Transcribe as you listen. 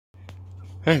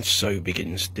And so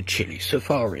begins the chili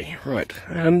safari. Right,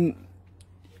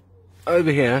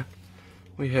 over here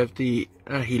we have the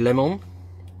ahi lemon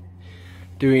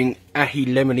doing ahi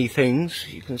lemony things.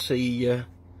 You can see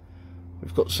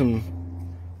we've got some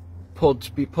pods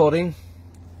be podding,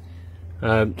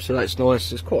 so that's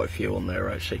nice. There's quite a few on there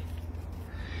actually,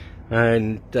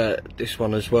 and this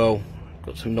one as well,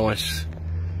 got some nice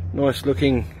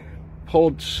looking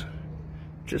pods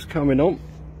just coming on.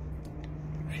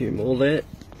 A few more there,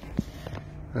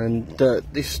 and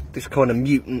this kind of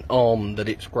mutant arm that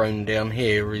it's grown down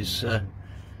here is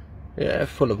yeah,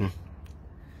 full of them.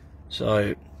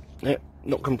 So yeah,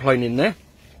 not complaining there.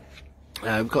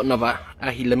 We've got another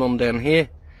ahi lemon down here.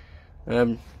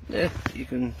 Yeah, you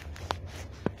can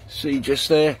see just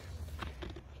there,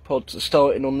 pods are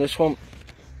starting on this one,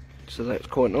 so that's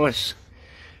quite nice.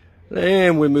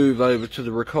 Then we move over to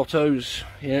the ricottos.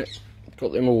 Yeah,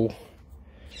 got them all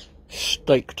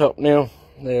staked up now.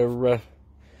 They're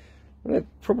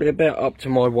probably about up to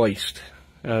my waist,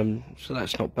 so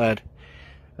that's not bad.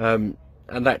 And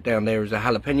that down there is a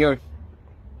jalapeno.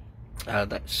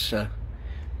 That's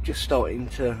just starting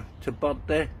to bud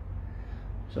there,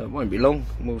 so it won't be long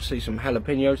and we'll see some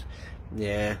jalapenos.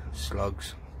 Yeah,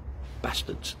 slugs,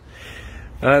 bastards.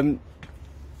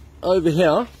 Over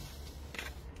here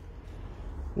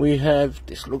we have,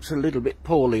 this looks a little bit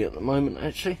poorly at the moment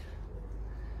actually.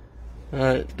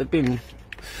 They've been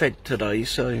fed today,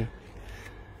 so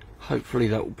hopefully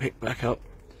that will pick back up.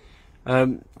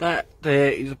 That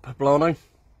there is a poblano.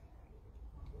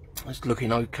 It's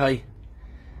looking okay.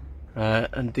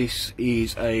 And this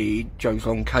is a Joe's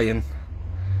Long Cayenne,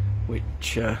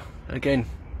 which again,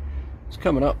 it's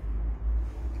coming up.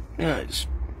 Yeah, it's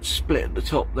split at the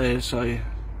top there, so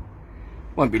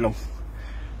won't be long.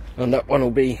 And that one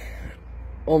will be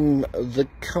on the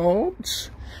cards.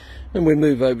 Then we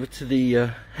move over to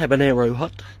the habanero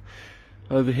hut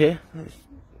over here. It's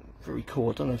very cool.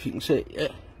 I don't know if you can see it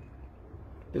yet.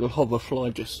 Little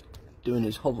hoverfly just doing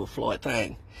his hoverfly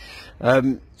thing.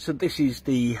 So this is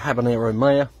the habanero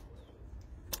maya.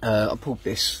 I pulled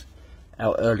this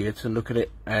out earlier to look at it,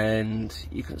 and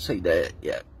you can see there,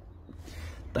 yeah,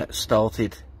 that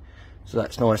started. So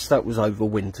that's nice. That was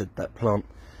overwintered, that plant.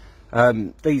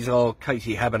 These are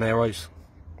Katie habaneros,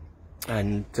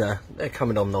 and they're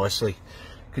coming on nicely.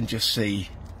 You can just see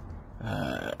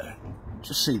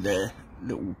their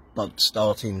little buds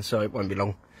starting, so it won't be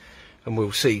long and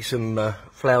we'll see some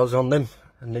flowers on them,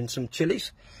 and then some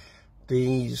chilies.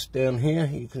 These down here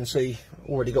you can see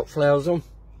already got flowers on,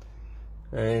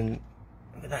 and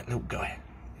look at that little guy.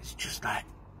 It's just like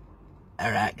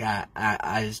that guy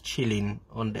is chilling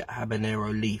on the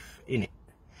habanero leaf in it.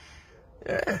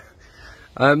 Yeah.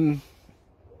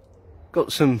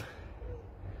 Got some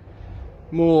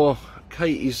more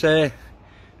Katies there.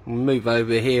 We'll move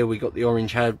over here. We got the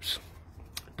orange habs,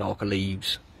 darker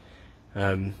leaves,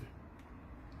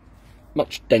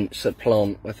 much denser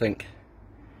plant, I think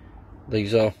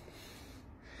these are.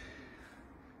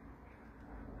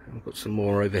 We've got some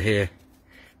more over here,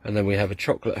 and then we have a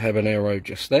chocolate habanero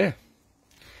just there.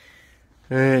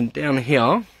 And down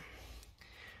here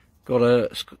got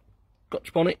a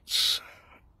Scotch bonnets,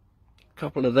 a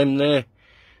couple of them there,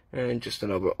 and just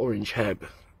another orange hab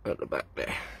at the back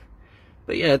there.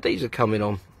 But yeah, these are coming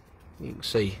on. You can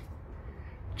see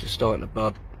just starting to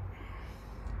bud.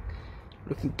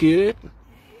 Looking good,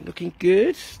 looking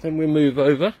good. Then we move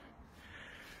over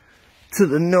to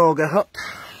the Naga hut.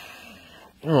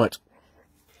 Right,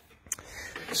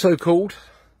 so called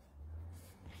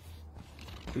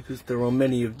because there are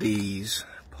many of these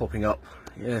popping up.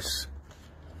 Yes,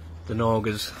 the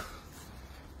Nagas.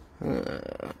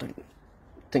 I don't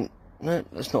think, no,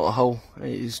 that's not a hole. It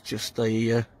is just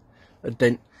a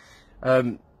dent.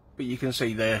 But you can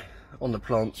see there on the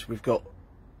plants we've got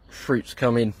fruits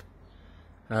coming.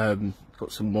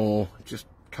 Got some more just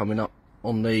coming up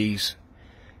on these.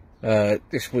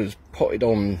 This was potted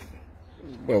on,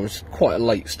 well, it was quite a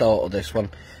late start of this one,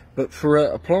 but for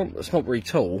a plant that's not very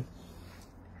tall,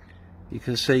 you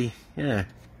can see, yeah,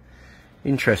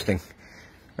 interesting.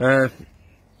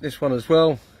 This one as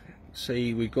well,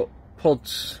 see we've got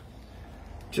pods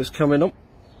just coming up,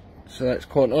 so that's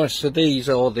quite nice. So these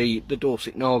are the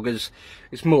Dorset Nagas.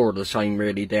 It's more of the same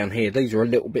really down here. These are a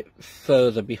little bit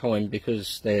further behind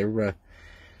because they're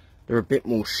a bit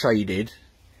more shaded,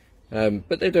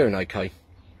 but they're doing okay.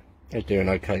 They're doing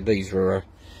okay. These are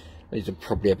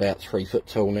probably about 3 foot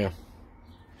tall now.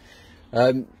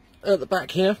 At the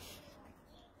back here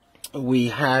we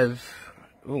have,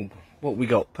 oh, what we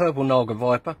got? Purple Naga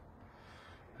Viper.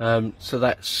 So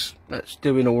that's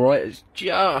doing all right. It's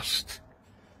just,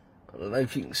 I don't know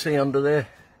if you can see under there,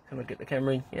 Can I get the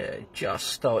camera in? Yeah, just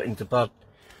starting to bud.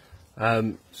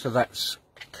 So that's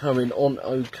coming on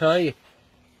okay.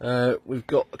 We've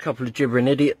got a couple of gibbering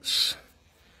idiots.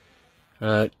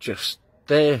 Just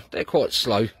they're quite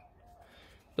slow,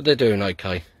 but they're doing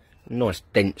okay. Nice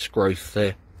dense growth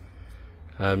there.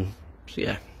 So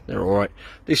yeah, they're all right.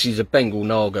 This is a Bengal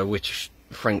Naga, which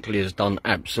frankly has done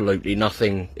absolutely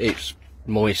nothing. It's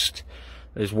moist.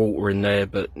 There's water in there,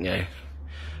 but yeah,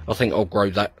 I think I'll grow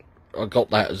that. I got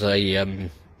that as a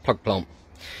plug plant.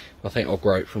 I think I'll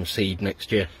grow it from seed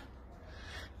next year.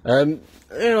 And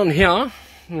on here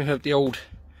we have the old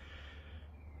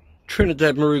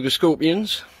Trinidad Moruga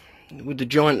scorpions with the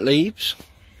giant leaves.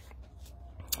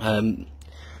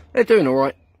 They're doing all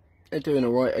right. They're doing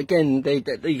all right. Again,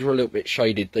 these are a little bit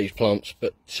shaded, these plants,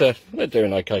 but they're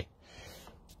doing okay.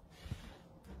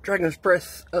 Dragon's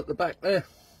breath at the back there.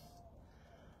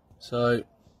 So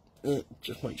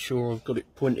just make sure I've got it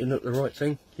pointing at the right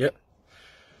thing. Yep.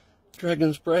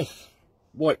 Dragon's breath,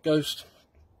 white ghost,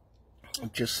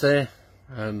 just there.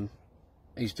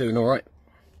 He's doing all right.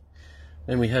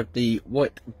 Then we have the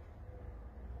white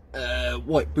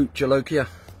boot jalokia.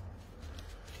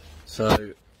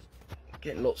 So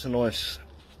getting lots of nice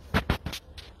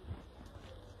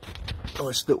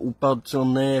little buds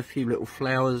on there, a few little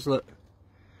flowers. Look,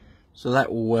 so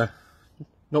that will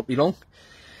not be long.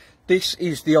 This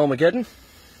is the Armageddon,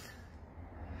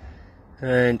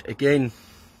 and again,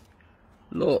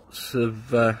 lots of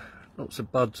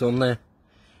buds on there.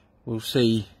 We'll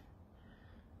see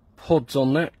pods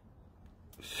on that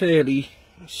fairly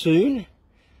soon.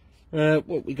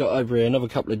 What we got over here? Another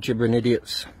couple of gibbering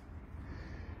idiots.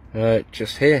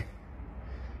 Just here.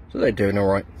 So they're doing all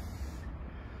right.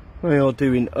 They are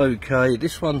doing okay.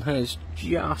 This one has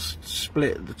just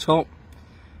split at the top,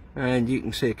 and you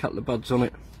can see a couple of buds on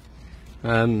it.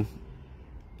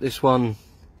 This one,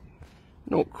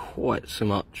 not quite so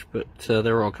much, but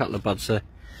there are a couple of buds there.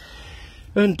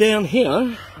 And down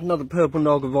here, another purple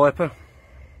Naga viper.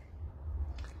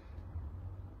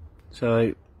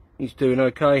 So he's doing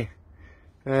okay.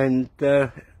 And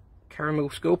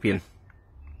caramel scorpion.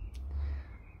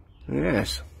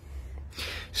 Yes.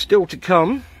 Still to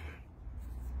come,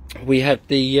 we have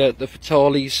the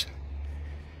Fatalis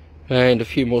and a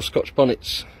few more Scotch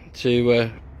bonnets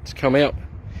to come out.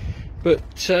 But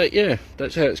yeah,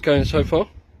 that's how it's going so far.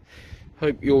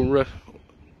 Hope your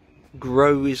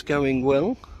grow is going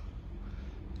well,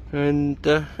 and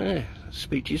yeah,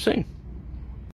 speak to you soon.